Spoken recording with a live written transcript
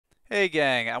Hey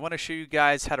gang, I want to show you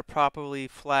guys how to properly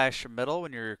flash middle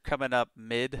when you're coming up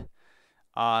mid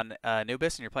on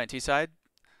Anubis and you're playing T-side.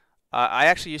 I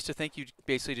actually used to think you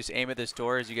basically just aim at this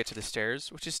door as you get to the stairs,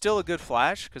 which is still a good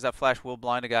flash because that flash will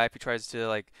blind a guy if he tries to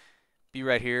like be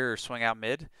right here or swing out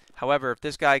mid. However, if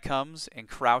this guy comes and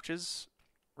crouches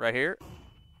right here,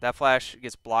 that flash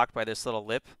gets blocked by this little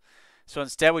lip. So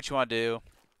instead what you want to do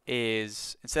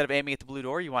is instead of aiming at the blue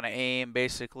door, you want to aim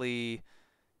basically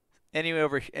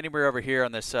anywhere over here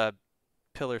on this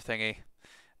pillar thingy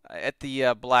at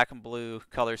the black and blue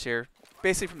colors here.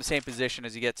 Basically from the same position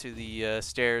as you get to the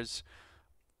stairs.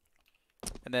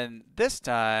 And then this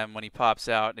time when he pops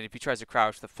out, and if he tries to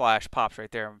crouch, the flash pops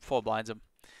right there and full blinds him.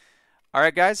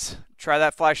 Alright guys, try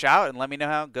that flash out and let me know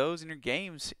how it goes in your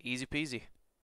games. Easy peasy.